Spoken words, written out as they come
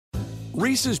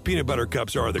Reese's peanut butter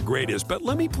cups are the greatest, but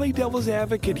let me play devil's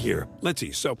advocate here. Let's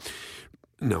see. So,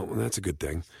 no, that's a good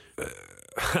thing.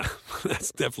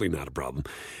 That's definitely not a problem.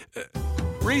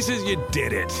 Reese's, you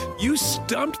did it. You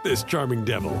stumped this charming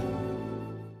devil.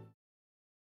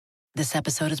 This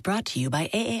episode is brought to you by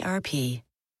AARP.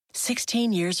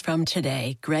 16 years from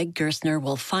today, Greg Gerstner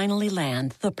will finally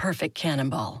land the perfect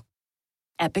cannonball.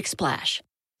 Epic splash.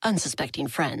 Unsuspecting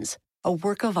friends. A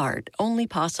work of art only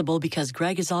possible because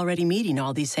Greg is already meeting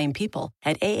all these same people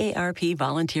at AARP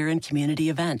volunteer and community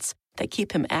events that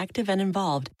keep him active and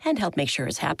involved and help make sure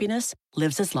his happiness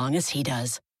lives as long as he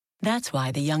does. That's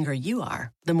why the younger you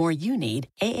are, the more you need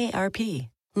AARP.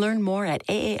 Learn more at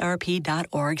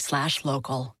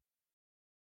aarp.org/local.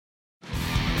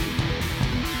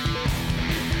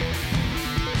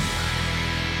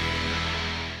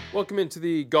 Welcome into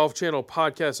the Golf Channel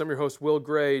podcast. I'm your host, Will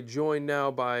Gray, joined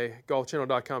now by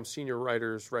GolfChannel.com senior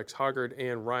writers Rex Hoggard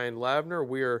and Ryan Lavner.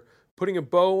 We are putting a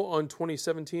bow on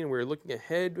 2017. We're looking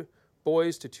ahead,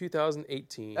 boys, to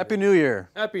 2018. Happy New Year.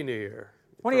 Happy New Year.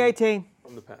 2018.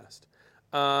 From the past.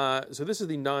 So this is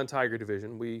the non-Tiger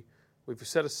division. We've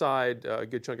set aside a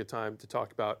good chunk of time to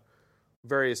talk about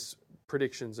various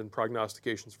predictions and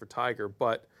prognostications for Tiger,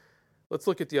 but let's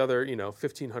look at the other,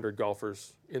 1,500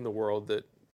 golfers in the world that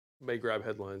may grab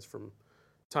headlines from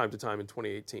time to time in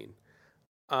 2018.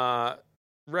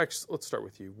 Rex, let's start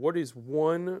with you. What is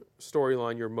one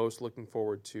storyline you're most looking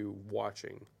forward to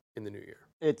watching in the new year?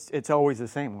 It's always the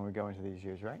same when we go into these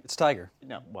years, right? It's Tiger.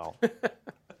 No, well,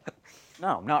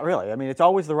 no, not really. I mean, it's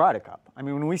always the Ryder Cup. I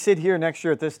mean, when we sit here next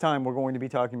year at this time, we're going to be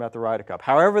talking about the Ryder Cup.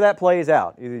 However that plays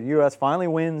out, either the U.S. finally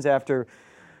wins after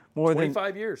more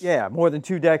 25 years. Yeah, more than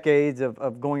 2 decades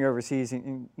of going overseas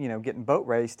and getting boat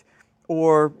raced,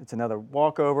 or it's another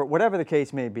walkover, whatever the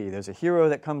case may be. There's a hero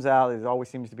that comes out. It always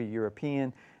seems to be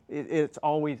European. It's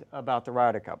always about the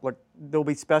Ryder Cup. Look, there'll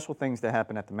be special things that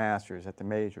happen at the Masters, at the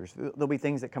majors. There'll be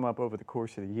things that come up over the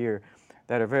course of the year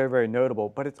that are very, very notable,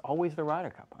 but it's always the Ryder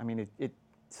Cup. I mean,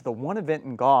 it's the one event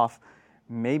in golf,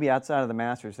 maybe outside of the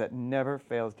Masters, that never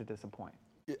fails to disappoint.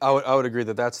 I would agree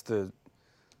that that's the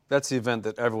event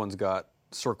that everyone's got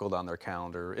circled on their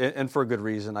calendar, and for a good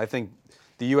reason. I think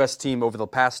the U.S. team over the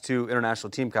past 2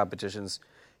 international team competitions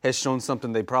has shown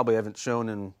something they probably haven't shown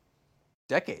in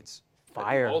decades.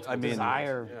 Fire,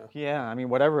 desire, yeah. I mean,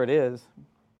 whatever it is.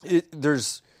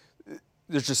 There's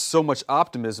just so much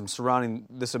optimism surrounding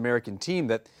this American team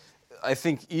that I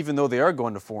think even though they are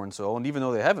going to 4-0, and even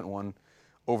though they haven't won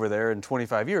over there in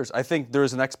 25 years, I think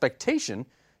there's an expectation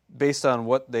based on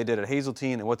what they did at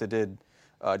Hazeltine and what they did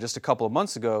just a couple of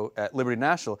months ago at Liberty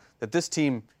National, that this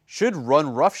team should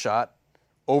run roughshod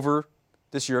over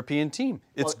this European team.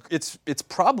 It's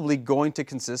probably going to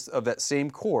consist of that same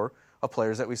core of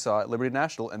players that we saw at Liberty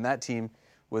National, and that team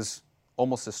was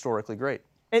almost historically great.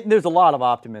 And there's a lot of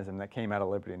optimism that came out of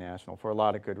Liberty National for a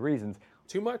lot of good reasons.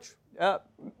 Too much?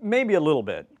 Maybe a little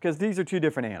bit, because these are 2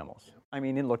 different animals. Yeah. I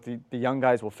mean, and look, the young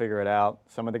guys will figure it out.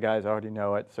 Some of the guys already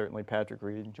know it. Certainly Patrick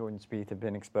Reed and Jordan Spieth have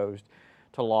been exposed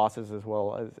to losses as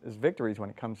well as victories when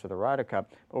it comes to the Ryder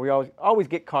Cup. But we always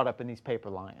get caught up in these paper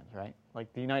lions, right?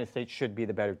 Like the United States should be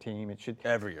the better team. It should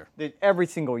every year. Every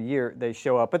single year they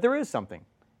show up. But there is something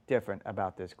different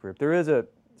about this group. There is a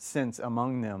sense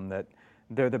among them that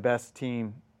they're the best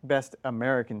team, best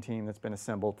American team that's been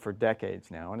assembled for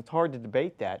decades now. And it's hard to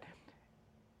debate that.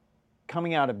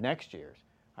 Coming out of next year's,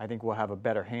 I think we'll have a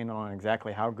better handle on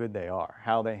exactly how good they are,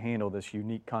 how they handle this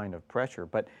unique kind of pressure.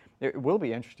 But it will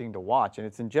be interesting to watch, and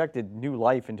it's injected new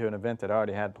life into an event that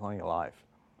already had plenty of life.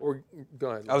 Or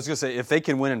go ahead. I was going to say, if they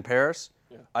can win in Paris,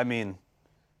 I mean,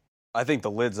 I think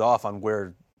the lid's off on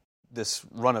where this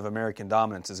run of American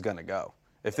dominance is going to go.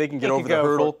 If they can get over the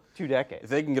hurdle, 2 decades.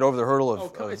 If they can get over the hurdle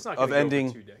of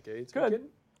ending, 2 decades. Good.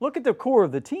 Look at the core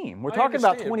of the team. We're talking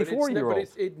about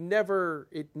 24-year-olds. It never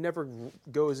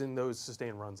goes in those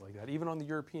sustained runs like that. Even on the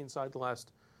European side,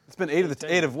 it's been 8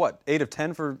 of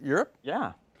 10 for Europe.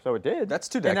 Yeah. So it did. That's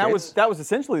 2 decades. And that was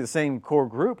essentially the same core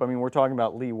group. I mean, we're talking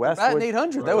about Lee Westwood. About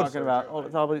 800. We're talking about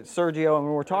Sergio. I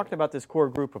mean, we're talking about this core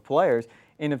group of players.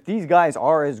 And if these guys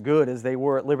are as good as they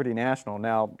were at Liberty National,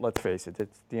 now let's face it,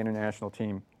 it's the international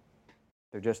team.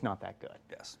 They're just not that good.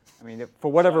 Yes. I mean,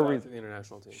 for whatever reason. Shout out to the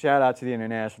international team. Shout out to the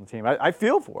international team. I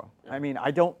feel for them. Yeah. I mean,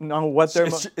 I don't know what their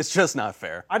it's just not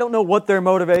fair. I don't know what their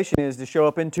motivation is to show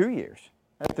up in 2 years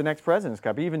at the next President's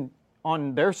Cup, even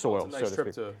on their soil, it's a nice so to trip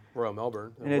speak. to Royal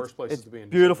Melbourne. And worst places to be in.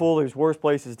 Beautiful. There's worse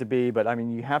places to be, but I mean,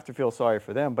 you have to feel sorry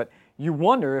for them. But you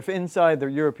wonder if inside their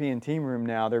European team room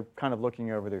now, they're kind of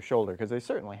looking over their shoulder, because they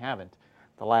certainly haven't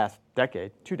the last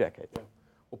decade, 2 decades. Yeah.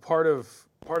 Well, part of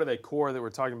part of that core that we're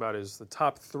talking about is the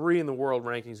top 3 in the world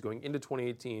rankings going into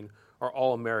 2018 are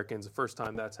all Americans. The first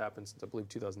time that's happened since, I believe,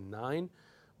 2009.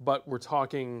 But we're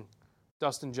talking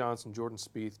Dustin Johnson, Jordan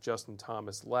Spieth, Justin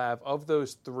Thomas, Lav. Of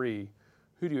those 3,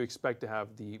 who do you expect to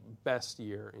have the best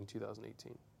year in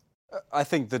 2018? I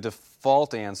think the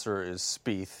default answer is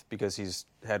Spieth because he's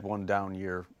had one down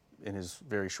year in his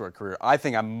very short career. I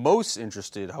think I'm most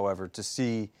interested, however, to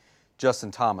see Justin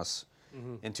Thomas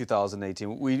in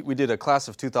 2018. We did a class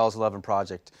of 2011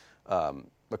 project a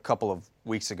couple of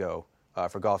weeks ago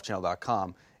for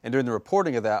golfchannel.com, and during the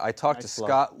reporting of that, I talked to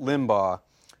Scott Limbaugh,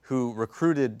 who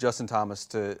recruited Justin Thomas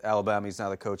to Alabama. He's now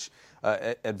the coach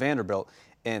at Vanderbilt.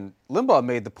 And Limbaugh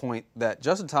made the point that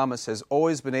Justin Thomas has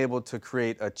always been able to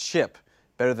create a chip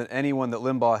better than anyone that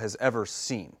Limbaugh has ever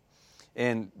seen.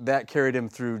 And that carried him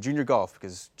through junior golf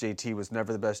because JT was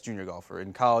never the best junior golfer.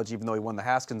 In college, even though he won the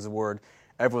Haskins Award,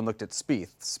 everyone looked at Spieth.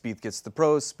 Spieth gets the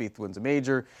pros, Spieth wins a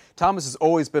major. Thomas has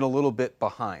always been a little bit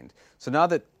behind. So now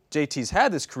that JT's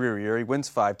had this career year, he wins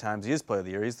 5 times, he is Player of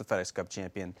the Year, he's the FedEx Cup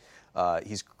champion,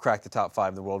 he's cracked the top 5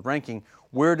 in the world ranking.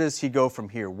 Where does he go from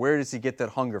here? Where does he get that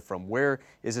hunger from? Where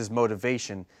is his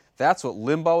motivation? That's what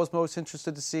Limbaugh was most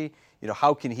interested to see.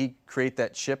 How can he create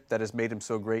that chip that has made him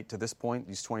so great to this point?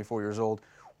 He's 24 years old.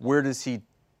 Where does he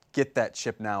get that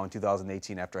chip now in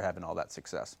 2018 after having all that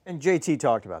success? And JT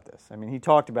talked about this. I mean, he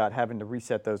talked about having to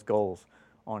reset those goals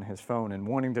on his phone and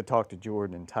wanting to talk to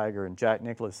Jordan and Tiger and Jack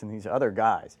Nicklaus and these other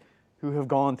guys who have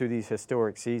gone through these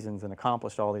historic seasons and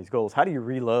accomplished all these goals. How do you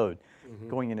reload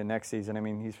going into next season? I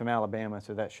mean, he's from Alabama,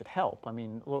 so that should help. I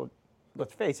mean, well,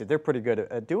 let's face it, they're pretty good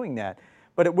at doing that.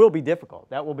 But it will be difficult.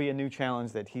 That will be a new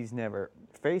challenge that he's never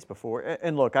faced before.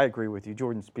 And look, I agree with you.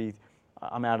 Jordan Spieth,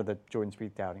 I'm out of the Jordan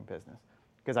Spieth doubting business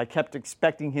because I kept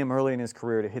expecting him early in his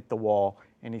career to hit the wall,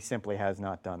 and he simply has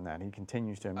not done that. He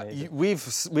continues to amaze.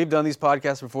 We've done these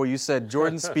podcasts before. You said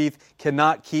Jordan Spieth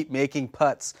cannot keep making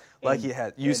putts like he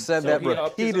had. You said that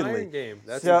repeatedly.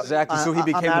 That's exactly. So he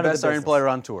became the best iron player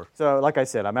on tour. So, like I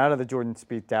said, I'm out of the Jordan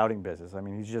Spieth doubting business. I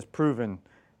mean, he's just proven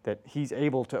that he's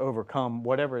able to overcome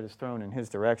whatever is thrown in his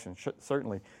direction.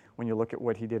 Certainly, when you look at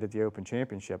what he did at the Open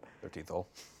Championship. 13th hole.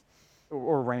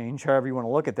 Or range, however you want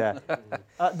to look at that.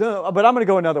 But I'm going to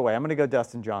go another way. I'm going to go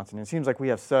Dustin Johnson. It seems like we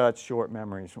have such short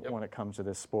memories when it comes to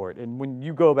this sport. And when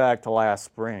you go back to last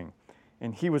spring,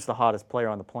 and he was the hottest player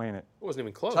on the planet. It wasn't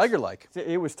even close. Tiger-like.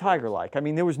 It was Tiger-like. I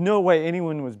mean, there was no way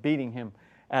anyone was beating him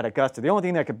at Augusta. The only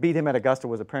thing that could beat him at Augusta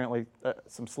was apparently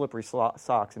some slippery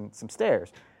socks and some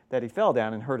stairs that he fell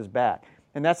down and hurt his back.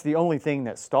 And that's the only thing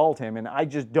that stalled him. And I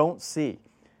just don't see,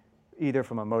 either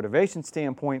from a motivation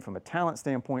standpoint, from a talent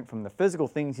standpoint, from the physical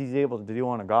things he's able to do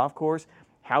on a golf course,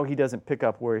 how he doesn't pick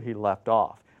up where he left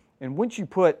off. And once you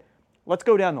let's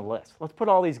go down the list. Let's put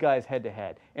all these guys head to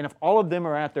head. And if all of them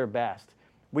are at their best,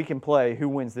 we can play who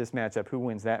wins this matchup, who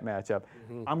wins that matchup.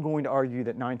 I'm going to argue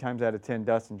that 9 times out of 10,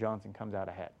 Dustin Johnson comes out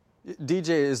ahead. DJ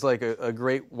is like a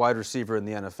great wide receiver in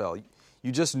the NFL.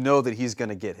 You just know that he's going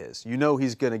to get his. You know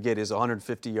he's going to get his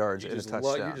 150 yards and a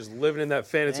touchdown. You're just living in that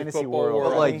fantasy football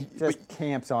world. Like, just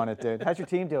camps on it, dude. How's your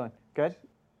team doing? Good?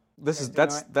 That's a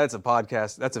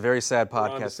podcast. That's a very sad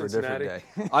podcast for a different day.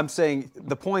 I'm saying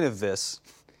the point of this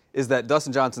is that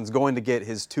Dustin Johnson's going to get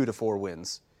his 2 to 4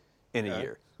 wins in a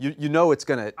year. You know it's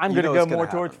going to. I'm going to go more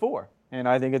towards 4. And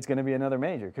I think it's going to be another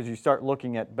major because you start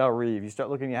looking at Belle Reve. You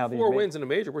start looking at how these 4 wins in a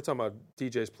major. We're talking about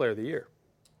DJ's Player of the Year.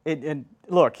 And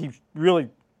look, he really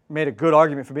made a good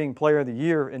argument for being Player of the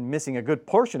Year and missing a good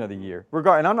portion of the year.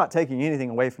 And I'm not taking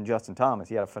anything away from Justin Thomas.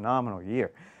 He had a phenomenal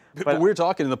year. But we're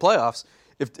talking in the playoffs.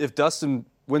 If Dustin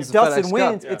wins if the Dustin FedEx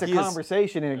wins, Cup, it's a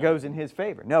conversation and it goes in his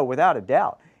favor. No, without a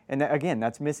doubt. And again,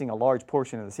 that's missing a large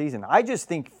portion of the season. I just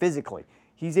think physically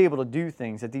he's able to do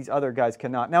things that these other guys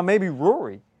cannot. Now, maybe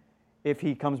Rory, if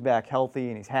he comes back healthy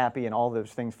and he's happy and all those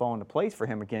things fall into place for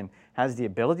him again, has the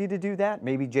ability to do that.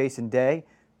 Maybe Jason Day.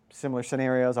 Similar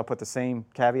scenarios, I'll put the same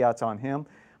caveats on him.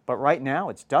 But right now,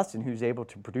 it's Dustin who's able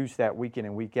to produce that week in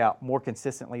and week out more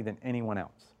consistently than anyone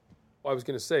else. Well, I was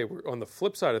going to say, on the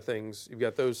flip side of things, you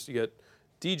got DJ,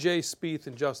 Spieth,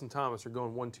 and Justin Thomas are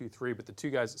going 1, 2, 3, but the 2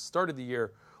 guys that started the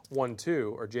year 1,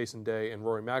 2 are Jason Day and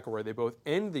Rory McIlroy. They both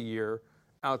end the year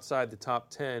outside the top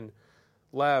 10.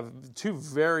 Lav, 2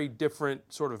 very different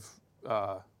sort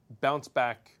of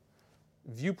bounce-back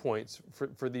viewpoints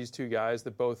for these 2 guys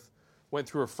that both went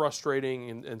through a frustrating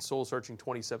and soul-searching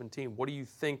 2017. What do you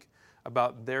think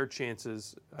about their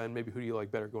chances, and maybe who do you like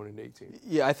better going into 18?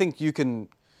 Yeah, I think you can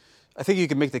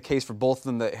make the case for both of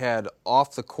them that had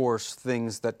off-the-course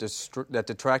things that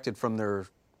detracted from their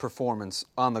performance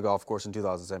on the golf course in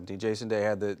 2017. Jason Day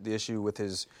had the issue with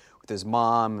his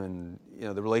mom and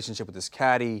the relationship with his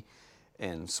caddy,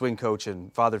 and swing coach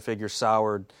and father figure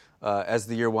soured as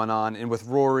the year went on. And with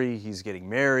Rory, he's getting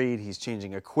married, he's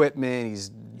changing equipment, he's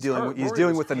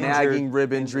dealing with a nagging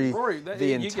rib injury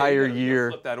the entire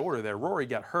year. Flip that order there. Rory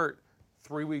got hurt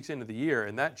 3 weeks into the year,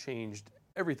 and that changed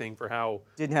everything for how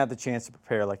didn't have the chance to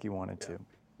prepare like he wanted to.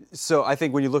 So I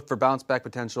think when you look for bounce back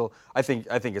potential, I think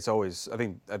it's always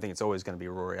going to be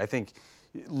Rory. I think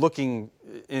looking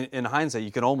in hindsight,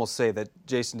 you can almost say that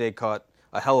Jason Day caught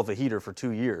a hell of a heater for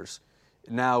 2 years.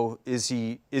 Now, is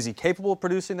he capable of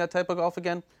producing that type of golf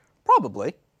again?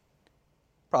 Probably.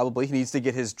 He needs to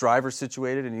get his driver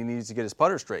situated and he needs to get his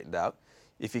putter straightened out.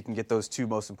 If he can get those two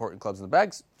most important clubs in the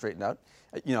bag straightened out,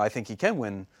 I think he can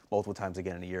win multiple times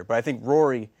again in a year. But I think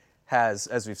Rory has,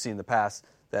 as we've seen in the past,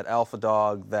 that alpha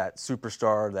dog, that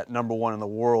superstar, that number one in the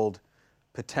world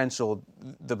the potential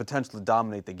to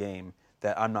dominate the game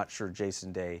that I'm not sure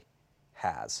Jason Day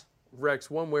has.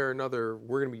 Rex, one way or another,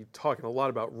 we're going to be talking a lot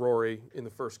about Rory in the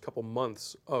first couple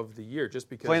months of the year, just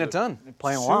because playing a ton,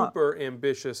 playing a lot. Super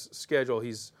ambitious schedule.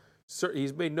 He's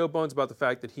made no bones about the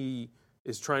fact that he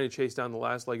is trying to chase down the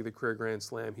last leg of the career Grand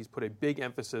Slam. He's put a big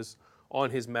emphasis on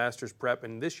his Masters prep,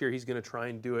 and this year he's going to try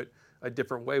and do it a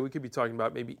different way. We could be talking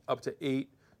about maybe up to 8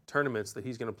 tournaments that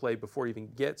he's going to play before he even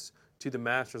gets to the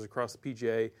Masters across the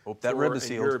PGA Tour and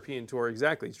European Tour.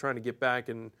 Exactly. He's trying to get back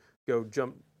and go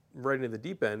jump right into the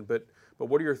deep end. But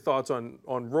what are your thoughts on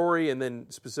Rory, and then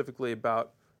specifically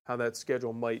about how that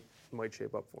schedule might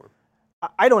shape up for him?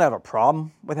 I don't have a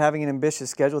problem with having an ambitious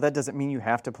schedule. That doesn't mean you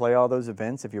have to play all those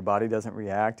events if your body doesn't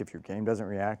react, if your game doesn't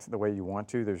react the way you want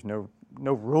to. There's no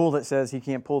rule that says he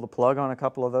can't pull the plug on a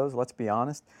couple of those, let's be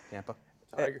honest. Tampa.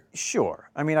 Sure.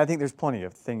 I mean, I think there's plenty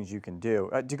of things you can do.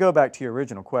 To go back to your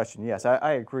original question, yes,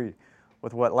 I agree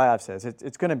with what Lav says.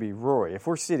 It's going to be Rory. If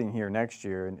we're sitting here next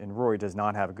year and Rory does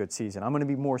not have a good season, I'm going to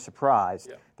be more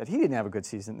surprised that he didn't have a good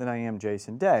season than I am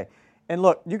Jason Day. And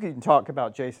look, you can talk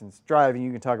about Jason's driving,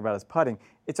 you can talk about his putting.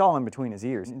 It's all in between his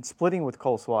ears. And splitting with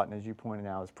Cole Swatton, as you pointed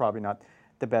out, is probably not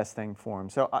the best thing for him.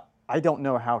 So I don't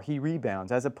know how he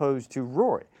rebounds, as opposed to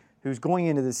Rory, who's going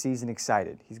into the season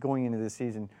excited. He's going into the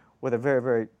season with a very,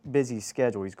 very busy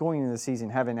schedule. He's going into the season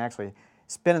having actually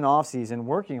spent an offseason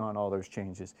working on all those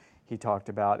changes he talked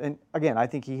about. And again, I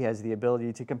think he has the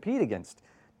ability to compete against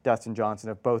Dustin Johnson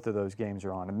if both of those games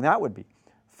are on. And that would be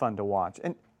fun to watch.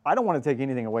 And I don't want to take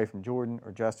anything away from Jordan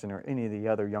or Justin or any of the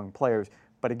other young players.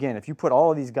 But again, if you put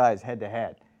all of these guys head to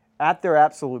head at their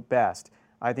absolute best,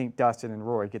 I think Dustin and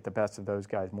Rory get the best of those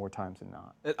guys more times than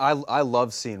not. I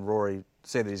love seeing Rory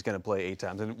say that he's going to play 8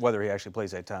 times, and whether he actually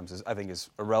plays 8 times I think is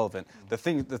irrelevant. The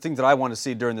thing that I want to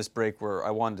see during this break, where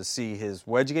I wanted to see his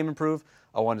wedge game improve,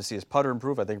 I wanted to see his putter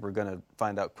improve. I think we're going to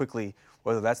find out quickly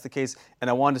whether that's the case, and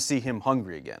I wanted to see him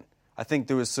hungry again. I think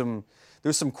there was some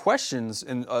questions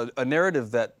in a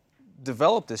narrative that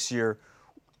developed this year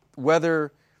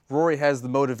whether Rory has the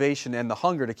motivation and the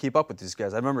hunger to keep up with these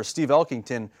guys. I remember Steve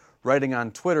Elkington writing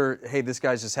on Twitter, "Hey, this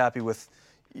guy's just happy with,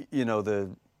 the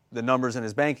numbers in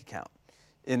his bank account."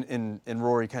 And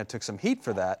Rory kind of took some heat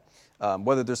for that.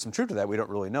 Whether there's some truth to that, we don't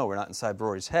really know. We're not inside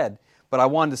Rory's head. But I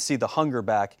wanted to see the hunger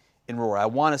back in Rory. I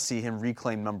want to see him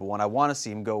reclaim number one. I want to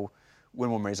see him go win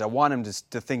one major. I want him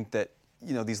to think that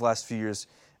these last few years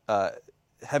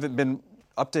haven't been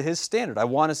up to his standard. I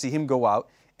want to see him go out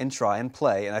and try and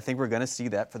play. And I think we're going to see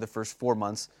that for the first 4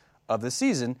 months of the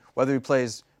season. Whether he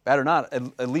plays bad or not,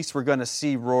 at least we're going to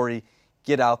see Rory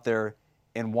get out there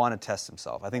and want to test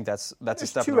himself. I think that's a step in the right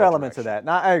direction. There's 2 elements of that. And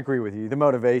I agree with you. The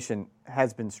motivation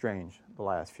has been strange the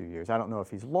last few years. I don't know if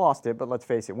he's lost it, but let's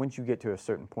face it, once you get to a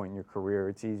certain point in your career,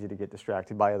 it's easy to get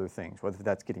distracted by other things, whether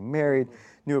that's getting married,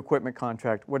 new equipment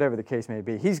contract, whatever the case may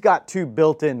be. He's got 2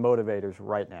 built-in motivators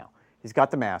right now. He's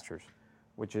got the Masters,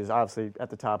 which is obviously at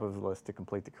the top of his list to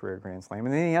complete the career Grand Slam.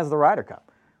 And then he has the Ryder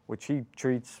Cup, which he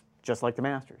treats just like the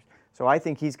Masters. So I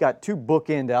think he's got 2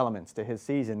 bookend elements to his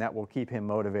season that will keep him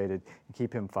motivated and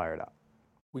keep him fired up.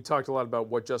 We talked a lot about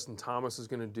what Justin Thomas is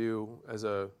going to do as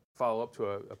a follow-up to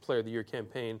a Player of the Year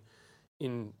campaign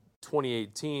in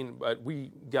 2018. But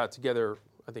we got together,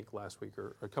 I think, last week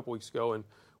or a couple weeks ago, and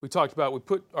we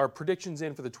put our predictions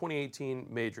in for the 2018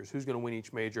 majors, who's going to win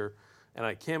each major. And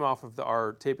I came off of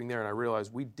our taping there, and I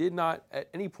realized we did not at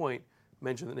any point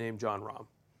mention the name Jon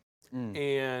Rahm.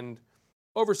 And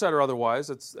oversight or otherwise,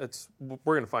 we're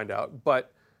going to find out.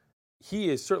 But he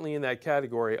is certainly in that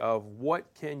category of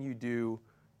what can you do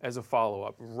as a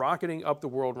follow-up, rocketing up the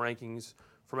world rankings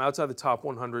from outside the top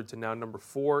 100 to now number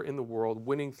 4 in the world,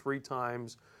 winning 3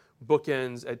 times,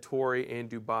 bookends at Torrey and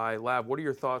Dubai. Lav, what are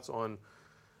your thoughts on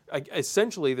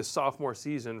essentially the sophomore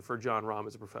season for Jon Rahm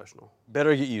as a professional?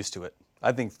 Better get used to it.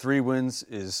 I think 3 wins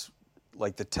is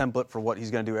like the template for what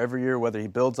he's going to do every year, whether he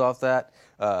builds off that,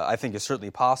 I think is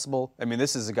certainly possible. I mean,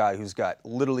 this is a guy who's got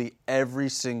literally every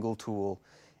single tool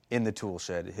in the tool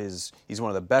shed. He's one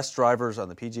of the best drivers on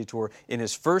the PGA Tour. In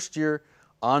his first year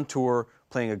on tour,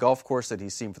 playing a golf course that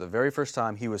he's seen for the very first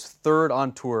time, he was third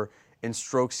on tour in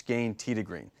strokes gained tee to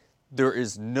green. There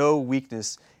is no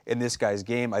weakness in this guy's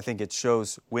game. I think it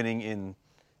shows winning in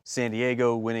San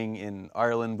Diego, winning in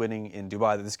Ireland, winning in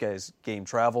Dubai, that this guy's game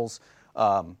travels.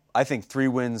 I think 3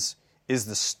 wins is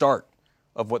the start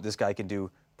of what this guy can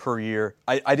do per year.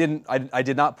 I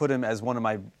did not put him as one of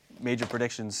my major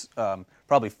predictions,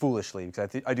 probably foolishly,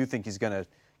 because I do think he's going to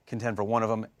contend for one of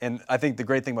them. And I think the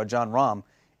great thing about Jon Rahm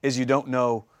is you don't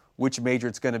know which major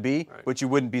it's going to be, but you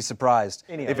wouldn't be surprised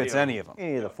if it's any of them.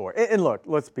 Any of the 4. And look,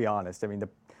 let's be honest. I mean, the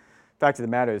fact of the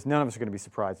matter is none of us are going to be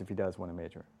surprised if he does win a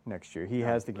major next year. He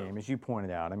has the game, as you pointed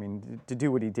out. I mean, to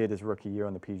do what he did his rookie year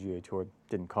on the PGA Tour,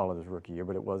 didn't call it his rookie year,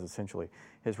 but it was essentially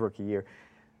his rookie year.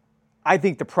 I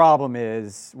think the problem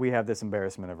is we have this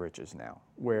embarrassment of riches now,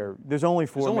 where there's only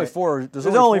 4 There's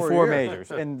only four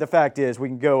majors. And the fact is we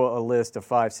can go a list of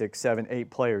 5, 6, 7, 8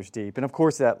 players deep. And of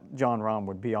course that Jon Rahm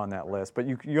would be on that list, but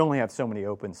you only have so many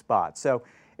open spots. So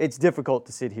it's difficult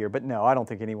to sit here, but no, I don't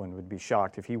think anyone would be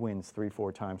shocked if he wins 3,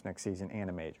 4 times next season and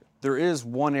a major. There is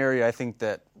one area I think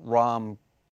that Rahm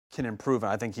can improve,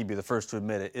 and I think he'd be the first to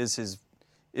admit it, is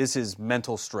his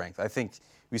mental strength. I think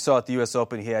we saw at the U.S.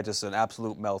 Open he had just an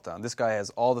absolute meltdown. This guy has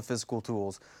all the physical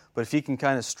tools, but if he can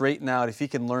kind of straighten out, if he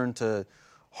can learn to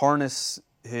harness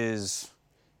his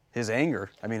anger,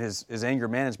 I mean his anger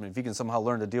management, if he can somehow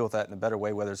learn to deal with that in a better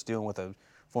way, whether it's dealing with a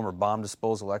former bomb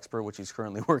disposal expert, which he's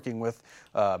currently working with,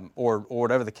 or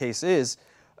whatever the case is,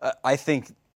 I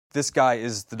think this guy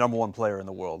is the number 1 player in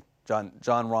the world. Jon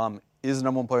Rahm is the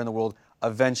number 1 player in the world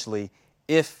eventually,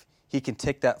 if he can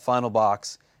tick that final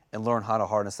box and learn how to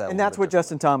harness that. And that's what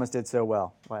Justin Thomas did so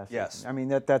well last season. I mean,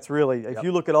 that's really, if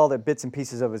you look at all the bits and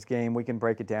pieces of his game, we can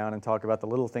break it down and talk about the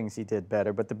little things he did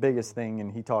better. But the biggest thing,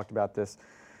 and he talked about this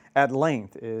at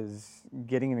length, is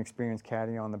getting an experienced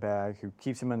caddy on the bag who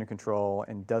keeps him under control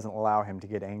and doesn't allow him to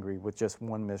get angry with just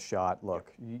one missed shot.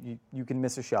 Look, you can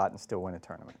miss a shot and still win a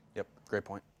tournament. Yep, great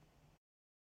point.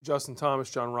 Justin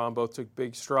Thomas, Jon Rahm both took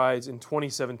big strides. In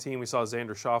 2017, we saw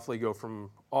Xander Schauffele go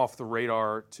from off the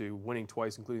radar to winning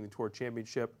twice, including the Tour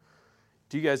Championship.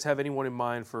 Do you guys have anyone in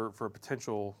mind for a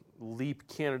potential leap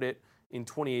candidate in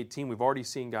 2018? We've already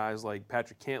seen guys like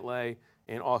Patrick Cantlay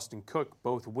and Austin Cook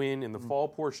both win in the fall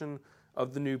portion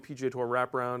of the new PGA Tour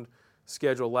wraparound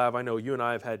schedule. Lav, I know you and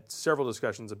I have had several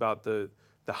discussions about the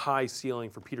high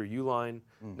ceiling for Peter Uihlein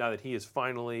now that he is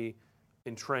finally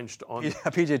entrenched on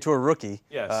PGA Tour rookie.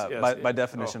 Yes, by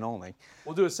definition only.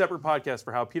 We'll do a separate podcast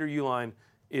for how Peter Uihlein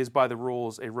is by the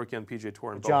rules a rookie on the PGA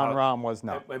Tour. And Jon Rahm was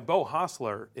not. And Beau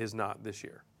Hossler is not this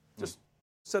year. Just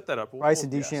set that up.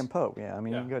 Bryson DeChambeau. Yeah, I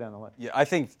mean, you can go down the list. Yeah, I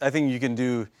think you can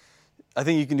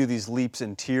do these leaps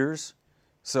in tiers.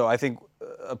 So I think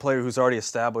a player who's already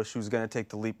established, who's going to take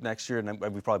the leap next year, and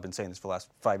we've probably been saying this for the last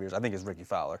 5 years, I think is Ricky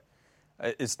Fowler.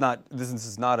 This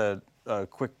is not a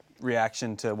quick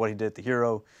reaction to what he did at the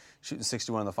Hero, shooting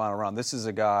 61 in the final round. This is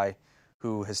a guy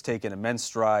who has taken immense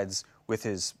strides with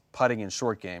his putting and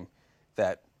short game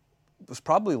that was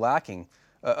probably lacking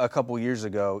a couple years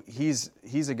ago. He's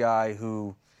a guy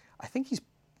who, I think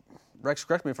Rex,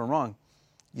 correct me if I'm wrong,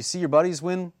 you see your buddies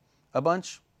win a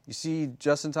bunch, you see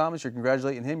Justin Thomas, you're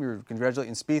congratulating him, you're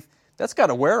congratulating Spieth, that's got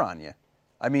to wear on you.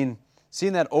 I mean,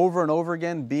 seeing that over and over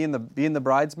again, being the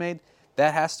bridesmaid,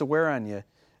 that has to wear on you.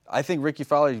 I think Ricky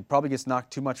Fowler, he probably gets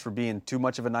knocked too much for being too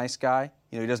much of a nice guy.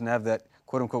 You know, he doesn't have that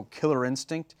quote-unquote killer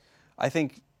instinct. I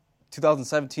think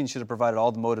 2017 should have provided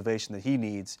all the motivation that he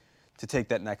needs to take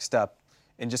that next step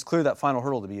and just clear that final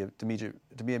hurdle to be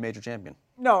a major champion.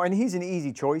 No, and he's an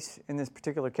easy choice in this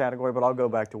particular category, but I'll go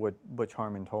back to what Butch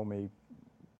Harmon told me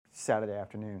Saturday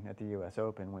afternoon at the U.S.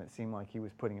 Open when it seemed like he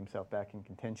was putting himself back in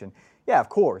contention. Yeah, of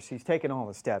course, he's taken all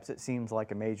the steps. It seems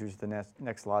like a major's the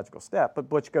next logical step, but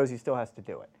Butch goes, he still has to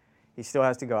do it. He still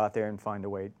has to go out there and find a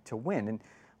way to win. And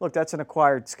look, that's an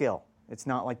acquired skill. It's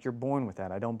not like you're born with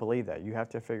that. I don't believe that. You have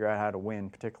to figure out how to win,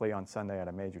 particularly on Sunday at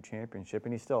a major championship,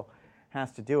 and he still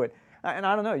has to do it. And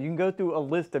I don't know, you can go through a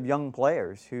list of young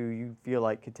players who you feel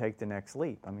like could take the next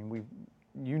leap. I mean,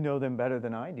 you know them better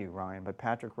than I do, Ryan, but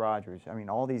Patrick Rodgers, I mean,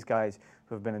 all these guys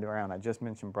who have been around, I just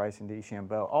mentioned Bryson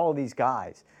DeChambeau, all of these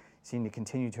guys seem to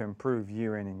continue to improve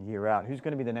year in and year out. Who's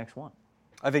going to be the next one?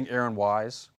 I think Aaron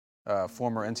Wise,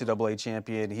 former NCAA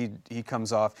champion, he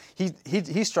comes off.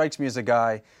 He strikes me as a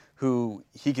guy who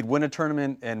he could win a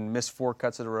tournament and miss 4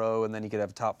 cuts in a row, and then he could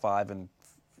have a top 5 and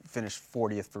finish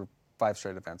 40th for 5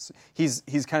 straight events. He's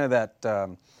kind of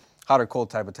that hot or cold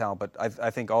type of talent, but I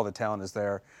think all the talent is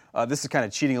there. This is kind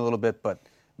of cheating a little bit, but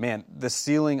man, the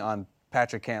ceiling on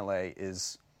Patrick Cantlay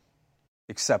is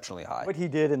exceptionally high. What he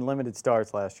did in limited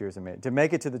starts last year is amazing. To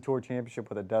make it to the Tour Championship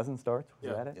with a dozen starts,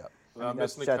 was that it? Yeah.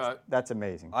 Missing the cut. That's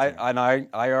amazing. I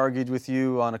argued with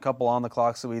you on a couple on the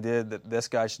clocks that we did that this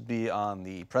guy should be on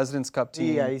the President's Cup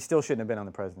team. Yeah, he still shouldn't have been on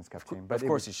the President's Cup team. But of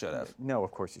course he should have. No,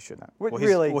 of course he should not. Well,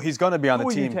 really? He's going to be on the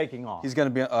who team. Who are you taking off? He's going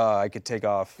to be. I could take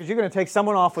off. Because you're going to take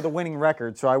someone off with a winning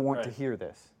record, so I want to hear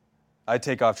this. I'd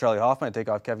take off Charlie Hoffman. I'd take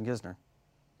off Kevin Kisner.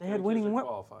 They had winning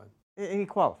qualified. He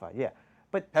qualified, yeah.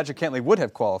 But Patrick Cantlay would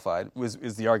have qualified.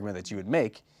 Is the argument that you would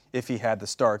make if he had the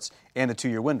starts and the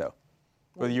 2-year window,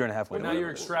 or the 1.5 But window. now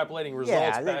you're extrapolating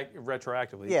results back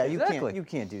retroactively. Yeah, Exactly. you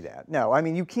can't do that. No, I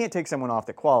mean, you can't take someone off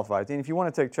that qualifies. And if you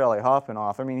want to take Charlie Hoffman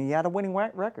off, I mean, he had a winning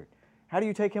record. How do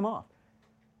you take him off?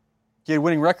 He had a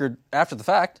winning record after the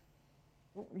fact.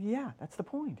 Well, yeah, that's the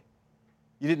point.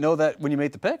 You didn't know that when you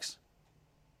made the picks.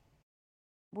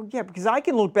 Well, yeah, because I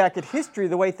can look back at history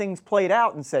the way things played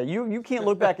out and say, you can't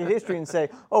look back at history and say,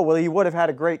 oh, well, he would have had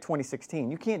a great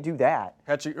 2016. You can't do that.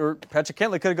 Patrick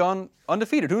Cantlay could have gone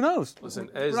undefeated. Who knows? Listen,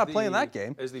 we're not playing that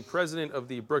game. As the president of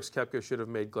the Brooks Koepka should have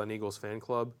made Glen Eagles fan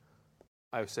club,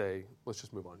 I say, let's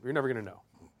just move on. You're never going to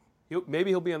know. Maybe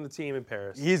he'll be on the team in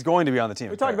Paris. He's going to be on the team.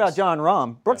 We're talking about John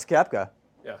Rahm. Brooks Koepka,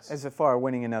 Yes. as far as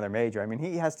winning another major. I mean,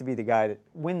 he has to be the guy that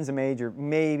wins a major.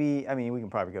 Maybe, I mean, we can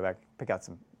probably go back and pick out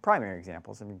some primary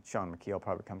examples. I mean, Sean McKeel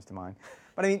probably comes to mind.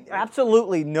 But I mean,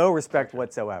 absolutely no respect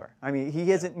whatsoever. I mean,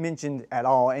 he isn't mentioned at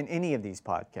all in any of these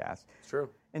podcasts. It's true.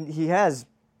 And he has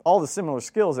all the similar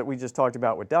skills that we just talked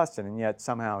about with Dustin, and yet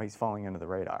somehow he's falling under the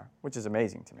radar, which is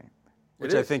amazing to me.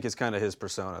 Which I think is kind of his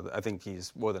persona. I think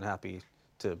he's more than happy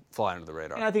to fly under the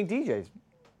radar. And I think DJ's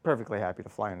perfectly happy to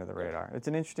fly under the radar. It's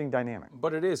an interesting dynamic.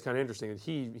 But it is kind of interesting that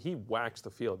he waxed the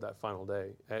field that final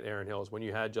day at Erin Hills when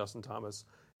you had Justin Thomas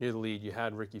near the lead, you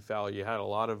had Ricky Fowler, you had a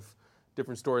lot of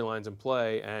different storylines in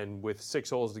play, and with 6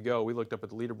 holes to go, we looked up at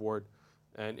the leaderboard,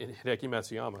 and Hideki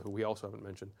Matsuyama, who we also haven't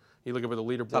mentioned, you look up at the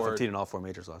leaderboard. Top 15 in all 4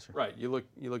 majors last year. Right. You look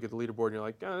at the leaderboard and you're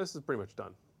like, this is pretty much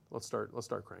done. Let's start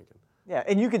cranking. Yeah,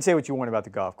 and you can say what you want about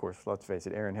the golf course. Let's face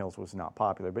it, Erin Hills was not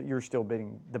popular, but you're still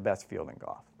beating the best field in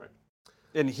golf. Right.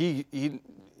 And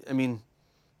I mean,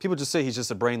 people just say he's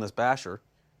just a brainless basher,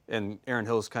 and Erin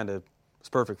Hills kind of is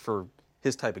perfect for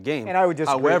his type of game. And I would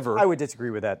disagree. However, I would disagree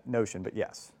with that notion, but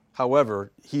yes.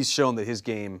 However, he's shown that his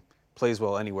game plays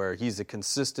well anywhere. He's a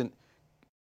consistent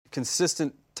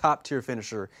top-tier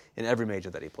finisher in every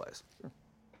major that he plays.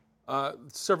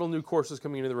 Several new courses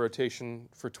coming into the rotation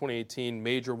for 2018.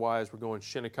 Major-wise, we're going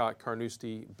Shinnecock,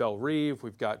 Carnoustie, Belle Rive.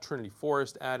 We've got Trinity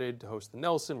Forest added to host the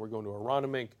Nelson. We're going to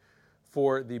Aronimink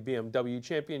for the BMW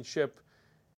Championship.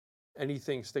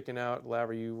 Anything sticking out? Lav,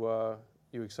 are you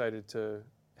excited to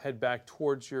head back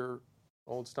towards your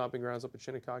old stomping grounds up at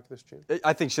Shinnecock this June?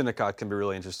 I think Shinnecock can be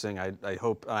really interesting.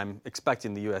 I'm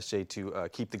expecting the USJ to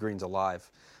keep the greens alive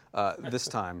this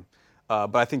time.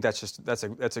 But I think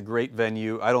that's a great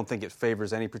venue. I don't think it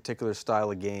favors any particular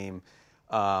style of game.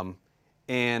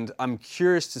 And I'm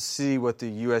curious to see what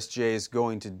the USJ is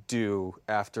going to do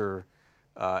after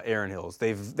Erin Hills.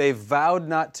 They've vowed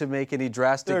not to make any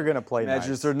drastic They're gonna play measures.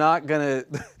 nice.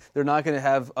 They're not gonna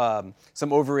have some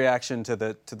overreaction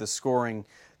to the scoring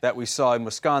that we saw in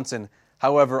Wisconsin.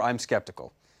 However, I'm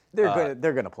skeptical. They're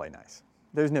going to play nice.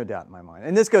 There's no doubt in my mind.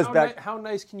 And this goes back. How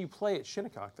nice can you play at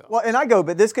Shinnecock, though? Well, and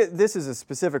but this is a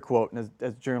specific quote, and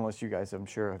as journalists, you guys, I'm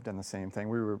sure, have done the same thing.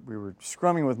 We were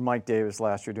scrumming with Mike Davis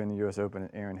last year during the U.S. Open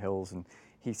at Erin Hills, and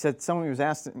he said someone was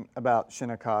asked him about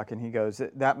Shinnecock, and he goes,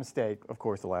 "That mistake, of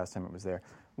course, the last time it was there,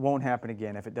 won't happen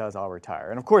again. If it does, I'll retire."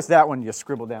 And of course, that one you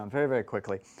scribble down very, very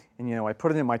quickly. And I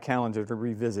put it in my calendar to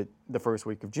revisit the first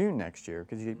week of June next year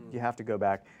because you have to go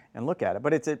back and look at it.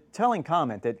 But it's a telling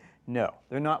comment that no,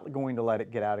 they're not going to let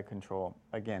it get out of control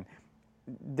again.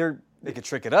 They could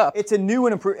trick it up. It's a new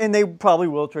and improved, and they probably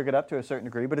will trick it up to a certain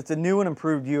degree, but it's a new and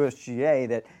improved USGA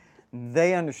that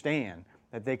they understand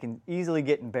that they can easily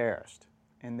get embarrassed,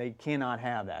 and they cannot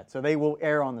have that. So they will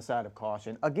err on the side of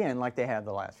caution, again, like they have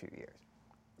the last few years.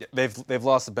 Yeah, they've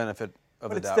lost the benefit of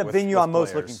But the doubt. it's the venue with I'm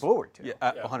most players. looking forward to. Yeah,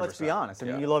 100%. Let's be honest. I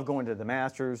mean, you love going to the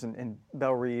Masters, and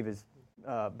Belle Rive is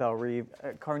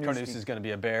Carnoustie Carnoustie is going to be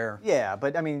a bear. Yeah,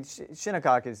 but I mean,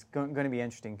 Shinnecock is going to be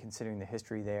interesting considering the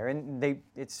history there, and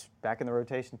it's back in the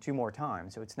rotation 2 more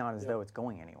times, so it's not as though it's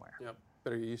going anywhere. Yep.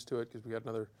 Better get used to it because we got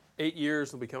another 8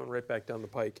 years. We'll be coming right back down the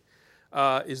pike.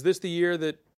 Is this the year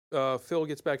that Phil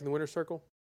gets back in the winner's circle?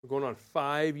 We're going on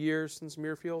 5 years since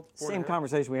Muirfield. Same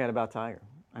conversation we had about Tiger.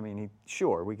 I mean,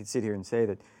 sure, we could sit here and say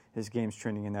that his game's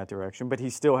trending in that direction, but he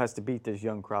still has to beat this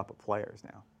young crop of players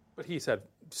now. But he's had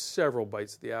several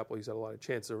bites at the apple. He's had a lot of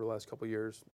chances over the last couple of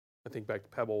years. I think back to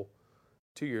Pebble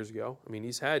 2 years ago. I mean,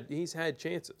 he's had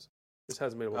chances. Just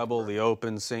hasn't been able to. Pebble, the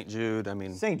Open, St. Jude. I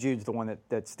mean, St. Jude's the one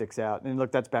that sticks out. And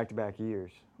look, that's back-to-back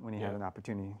years when he had an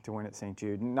opportunity to win at St.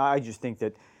 Jude. And I just think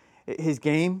that his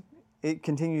game, it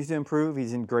continues to improve.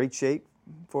 He's in great shape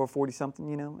for a 40-something,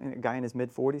 you know, and a guy in his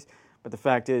mid-40s. But the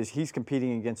fact is, he's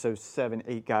competing against those 7,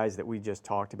 8 guys that we just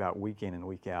talked about week in and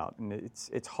week out. And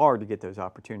it's hard to get those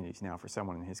opportunities now for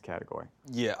someone in his category.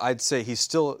 yeah, I'd say he's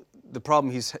still the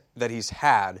problem that he's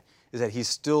had is that he's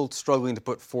still struggling to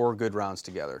put 4 good rounds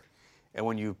together. And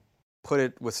when you put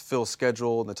it with Phil's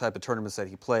schedule and the type of tournaments that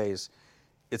he plays,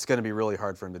 it's going to be really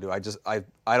hard for him to do.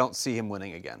 I don't see him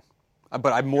winning again.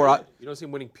 But I'm more. You don't see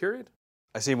him winning, period?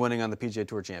 I see him winning on the PGA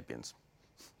Tour Champions.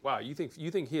 Wow, you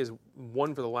think he has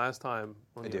won for the last time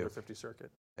on the under 50 circuit?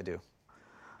 I do.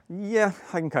 Yeah,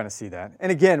 I can kind of see that.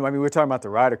 And again, I mean, we're talking about the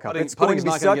Ryder Cup. It's going to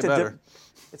be such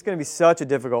it's going to be such a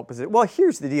difficult position. Well,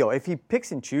 here's the deal. If he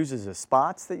picks and chooses his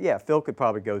spots, that Phil could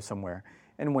probably go somewhere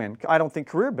and win. I don't think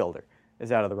Career Builder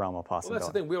is out of the realm of possibility. Well,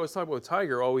 that's the thing. We always talk about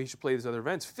Tiger. Oh, he should play these other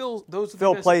events. Phil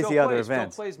plays the other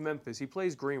events. Phil plays Memphis. He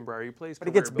plays Greenbrier. He plays. But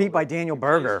he gets beat by Daniel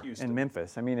Berger Houston. in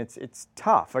Memphis. I mean, it's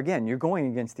tough. Again, you're going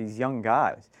against these young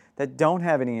guys that don't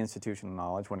have any institutional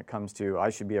knowledge when it comes to I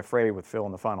should be afraid with Phil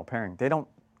in the final pairing. They don't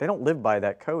live by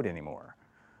that code anymore.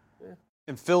 Yeah.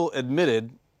 And Phil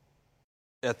admitted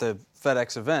at the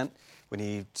FedEx event when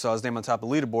he saw his name on top of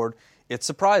the leaderboard, it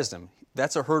surprised him.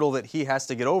 That's a hurdle that he has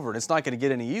to get over, and it's not going to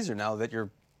get any easier now that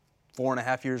you're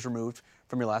 4.5 years removed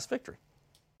from your last victory.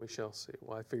 We shall see.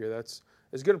 Well, I figure that's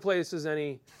as good a place as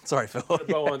any. Sorry, Phil. To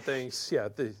go on things. Yeah,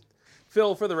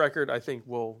 Phil, for the record, I think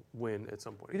will win at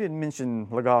some point. You didn't mention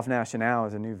Le Golf National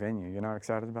as a new venue. You're not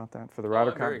excited about that for the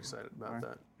Ryder Cup? I'm very excited about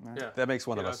that. Right. Yeah, that makes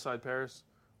one of us. Outside Paris.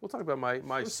 We'll talk about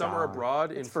my summer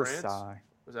abroad in France. Versailles.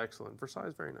 It was excellent. Versailles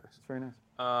is very nice. It's very nice.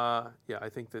 Yeah, I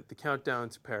think that the countdown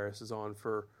to Paris is on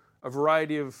for a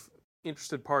variety of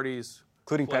interested parties.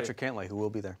 Including Patrick Cantlay, who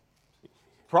will be there.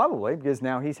 Probably, because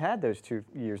now he's had those 2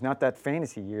 years, not that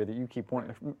fantasy year that you keep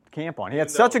wanting to camp on. He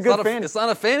had such a good fantasy. It's not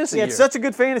a fantasy He year. had such a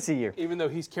good fantasy year. Even though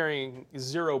he's carrying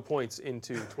 0 points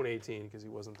into 2018 because he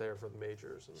wasn't there for the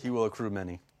majors. He will accrue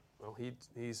many. Well,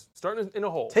 he's starting in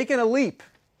a hole. Taking a leap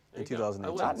in There you go.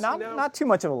 2018. Not too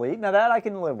much of a lead. Now that I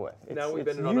can live with. Now we've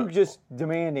It's been on you a- just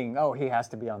demanding, he has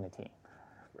to be on the team.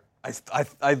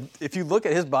 If you look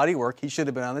at his body work, he should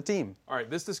have been on the team. All right,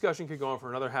 this discussion could go on for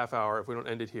another half hour if we don't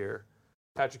end it here.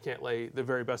 Patrick Cantlay, the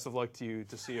very best of luck to you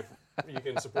to see if you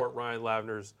can support Ryan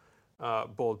Lavner's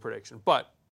bold prediction.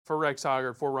 But for Rex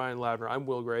Hoggard, for Ryan Lavner, I'm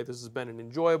Will Gray. This has been an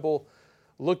enjoyable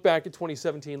look back at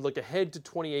 2017, look ahead to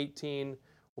 2018.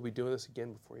 We'll be doing this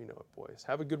again before you know it, boys.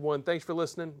 Have a good one. Thanks for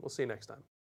listening. We'll see you next time.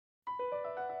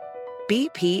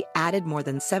 BP added more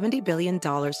than $70 billion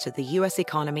to the U.S.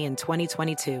 economy in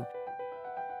 2022.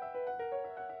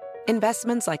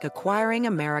 Investments like acquiring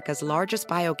America's largest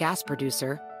biogas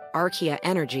producer, Archaea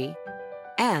Energy,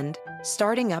 and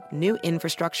starting up new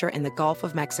infrastructure in the Gulf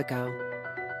of Mexico.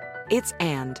 It's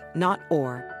and, not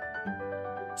or.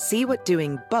 See what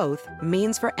doing both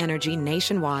means for energy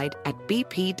nationwide at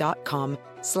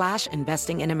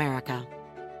bp.com/investing in America.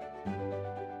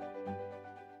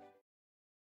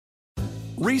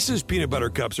 Reese's peanut butter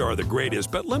cups are the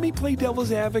greatest, but let me play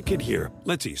devil's advocate here.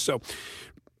 Let's see. So,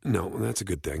 no, that's a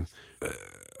good thing.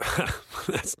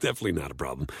 That's definitely not a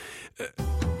problem.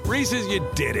 Reese's, you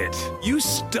did it. You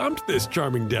stumped this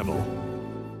charming devil.